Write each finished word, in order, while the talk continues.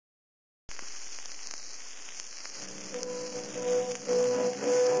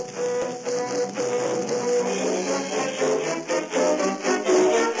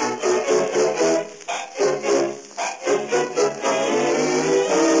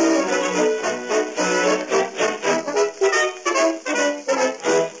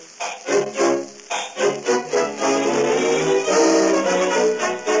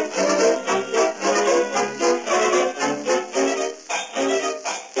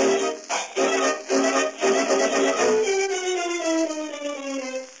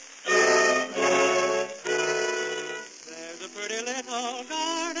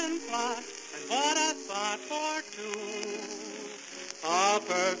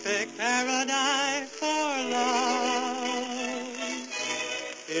perfect paradise for love.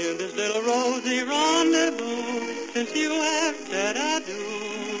 In this little rosy rendezvous, since you have said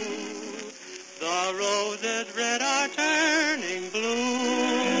adieu, the roses red are turning blue.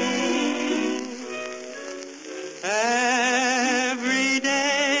 Every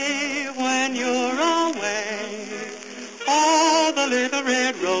day when you're away, all the little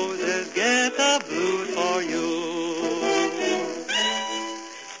red roses get the blues for you.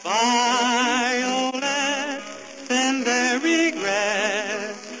 Violets send their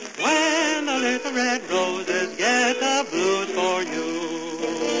regrets when the little red roses get the blues for you.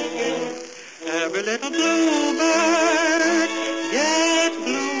 Every little bluebird gets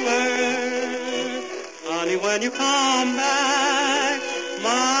bluer. Honey, when you come back,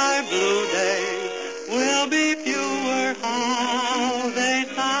 my blue days will be fewer. How they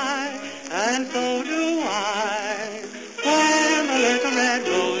sigh, and so do I, when the little red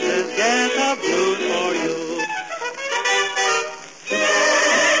roses get the blues for you.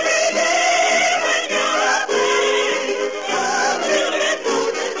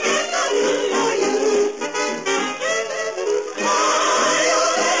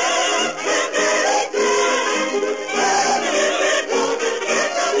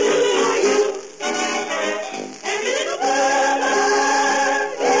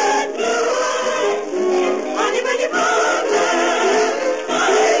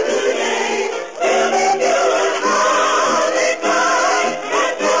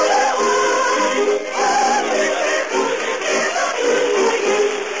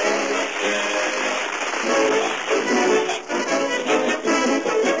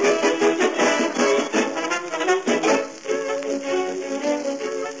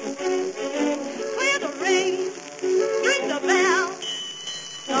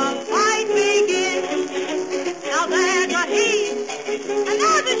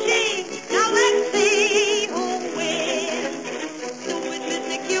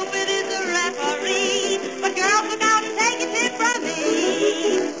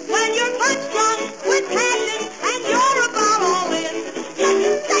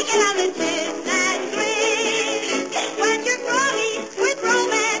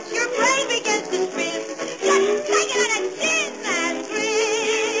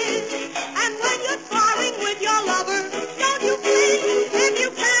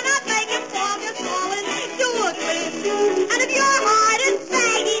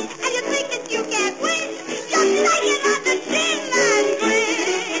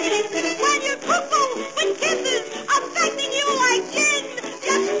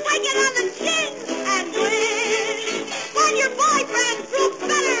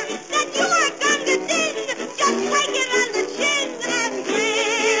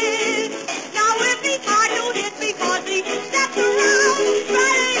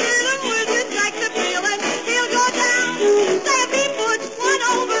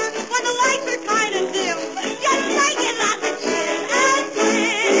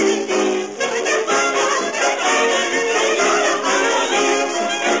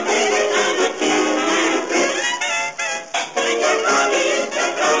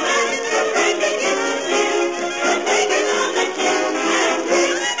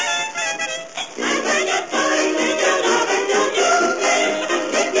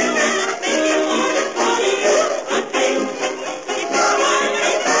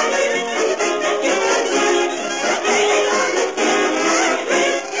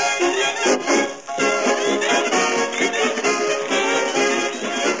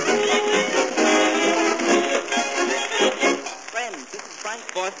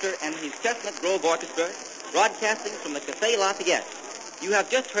 Broadcasting from the Café Lafayette. You have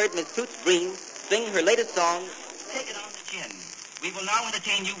just heard Miss Toots Green sing her latest song, Take It on the Chin. We will now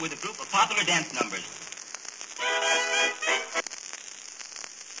entertain you with a group of popular dance numbers.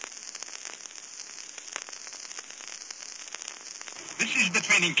 This is the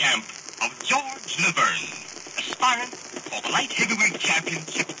training camp of George Laverne, aspirant for the light heavyweight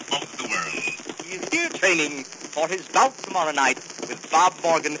championship of the world. He is here training for his bout tomorrow night with Bob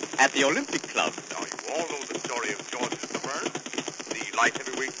Morgan at the Olympic Club. Now, you all know the story of George Laverne, the light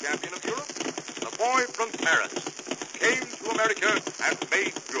heavyweight champion of Europe. The boy from Paris came to America and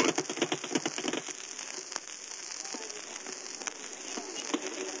made good.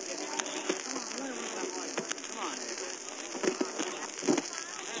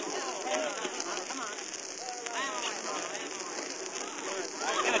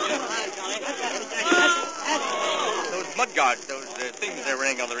 Mudguards, those things they're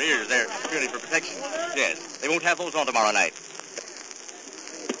wearing on their ears, they're purely for protection. Yes, they won't have those on tomorrow night.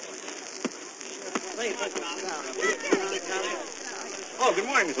 Oh, good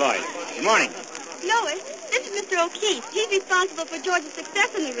morning, Miss Lloyd. Good morning. Lois, this is Mr. O'Keefe. He's responsible for George's success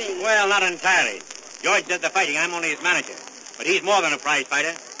in the ring. Well, not entirely. George does the fighting. I'm only his manager. But he's more than a prize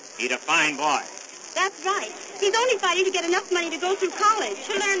fighter. He's a fine boy. That's right. He's only fighting to get enough money to go through college.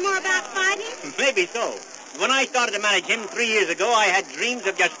 To learn more about fighting? Maybe so. When I started to manage him 3 years ago, I had dreams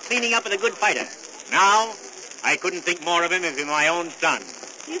of just cleaning up with a good fighter. Now, I couldn't think more of him as my own son.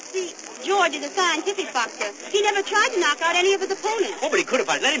 You see, George is a scientific boxer. He never tried to knock out any of his opponents. Oh, but he could if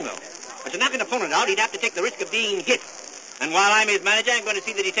I'd let him, though. But to knock an opponent out, he'd have to take the risk of being hit. And while I'm his manager, I'm going to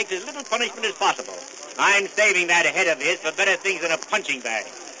see that he takes as little punishment as possible. I'm saving that head of his for better things than a punching bag.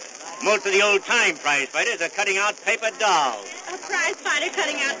 Most of the old-time prize fighters are cutting out paper dolls. A prize fighter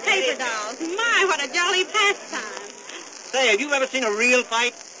cutting out paper dolls. My, what a jolly pastime. Say, have you ever seen a real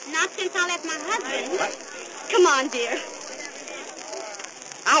fight? Not since I left my husband. What? Come on, dear.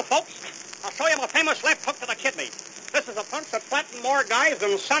 Now, folks, I'll show you my famous left hook to the kidney. This is a punch that flattened more guys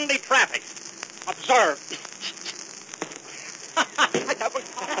than Sunday traffic. Observe.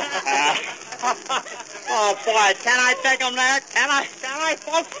 Oh, boy, can I take him there? Can I,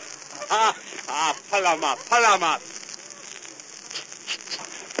 folks? Pull him up.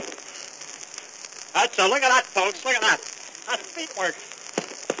 That's look at that, folks, look at that. That's feet work.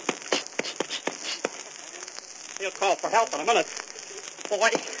 He'll call for help in a minute. Boy.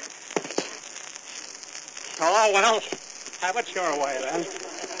 Oh, well, have it your way, then.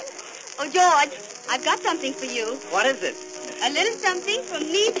 Oh, George, I've got something for you. What is it? A little something from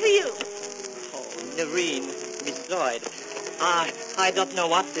me to you. Oh, Noreen, Miss Lloyd. I don't know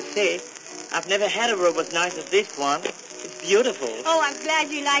what to say. I've never had a robe as nice as this one. It's beautiful. Oh, I'm glad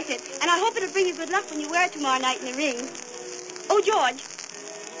you like it. And I hope it'll bring you good luck when you wear it tomorrow night in the ring. Oh, George,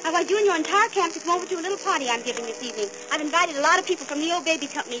 I want you and your entire camp to come over to a little party I'm giving this evening. I've invited a lot of people from the Old Baby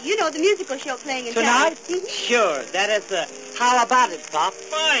Company. You know, the musical show playing in Tonight? town. Sure. That is, how about it, Pop?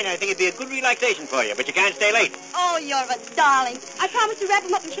 Fine, I think it'd be a good relaxation for you, but you can't stay late. Oh, you're a darling. I promised to wrap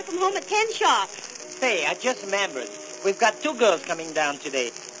them up and ship them home at 10 sharp. Say, I just remembered. We've got 2 girls coming down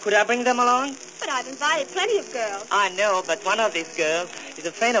today. Could I bring them along? But I've invited plenty of girls. I know, but one of these girls is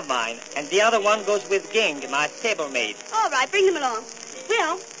a friend of mine, and the other one goes with Ging, my stablemate. All right, bring them along.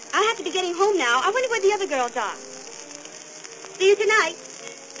 Well, I'll have to be getting home now. I wonder where the other girls are. See you tonight.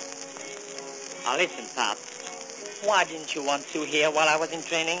 Now, listen, Pop. Why didn't you want Sue here while I was in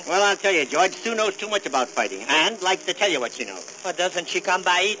training? Well, I'll tell you, George, Sue knows too much about fighting and likes to tell you what she knows. Well, doesn't she come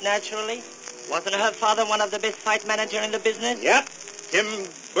by it naturally? Wasn't her father one of the best fight managers in the business? Yep. Tim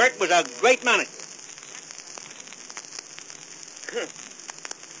Burt was a great manager.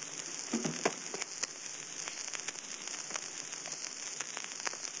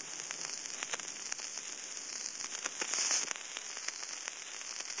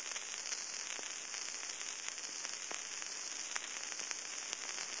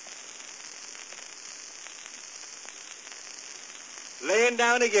 Laying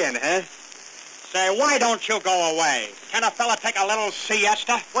down again, huh? Say, why don't you go away? Can a fella take a little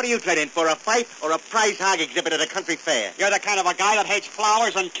siesta? What are you trading for, a fight or a prize hog exhibit at a country fair? You're the kind of a guy that hates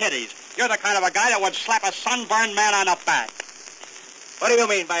flowers and kitties. You're the kind of a guy that would slap a sunburned man on the back. What do you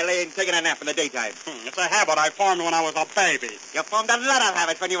mean by taking a nap in the daytime? It's a habit I formed when I was a baby. You formed a lot of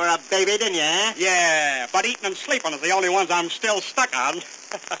habits when you were a baby, didn't you, huh? Yeah, but eating and sleeping is the only ones I'm still stuck on.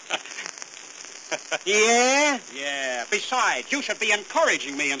 Yeah? Yeah. Besides, you should be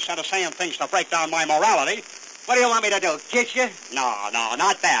encouraging me instead of saying things to break down my morality. What do you want me to do, kiss you? No,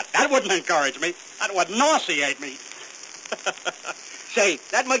 not that. That wouldn't encourage me. That would nauseate me. Say,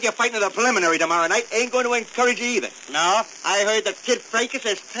 that mug you're fighting in the preliminary tomorrow night ain't going to encourage you either. No? I heard that Kid Fracas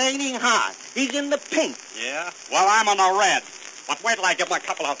is training hard. He's in the pink. Yeah? Well, I'm in the red. But wait till I give him a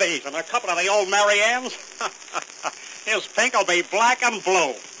couple of these and a couple of the old Mary Ann's. His pink will be black and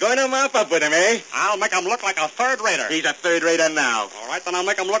blue. Going to mop up with him, eh? I'll make him look like a third-rater. He's a third-rater now. All right, then I'll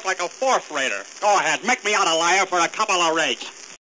make him look like a fourth-rater. Go ahead, make me out a liar for a couple of rates.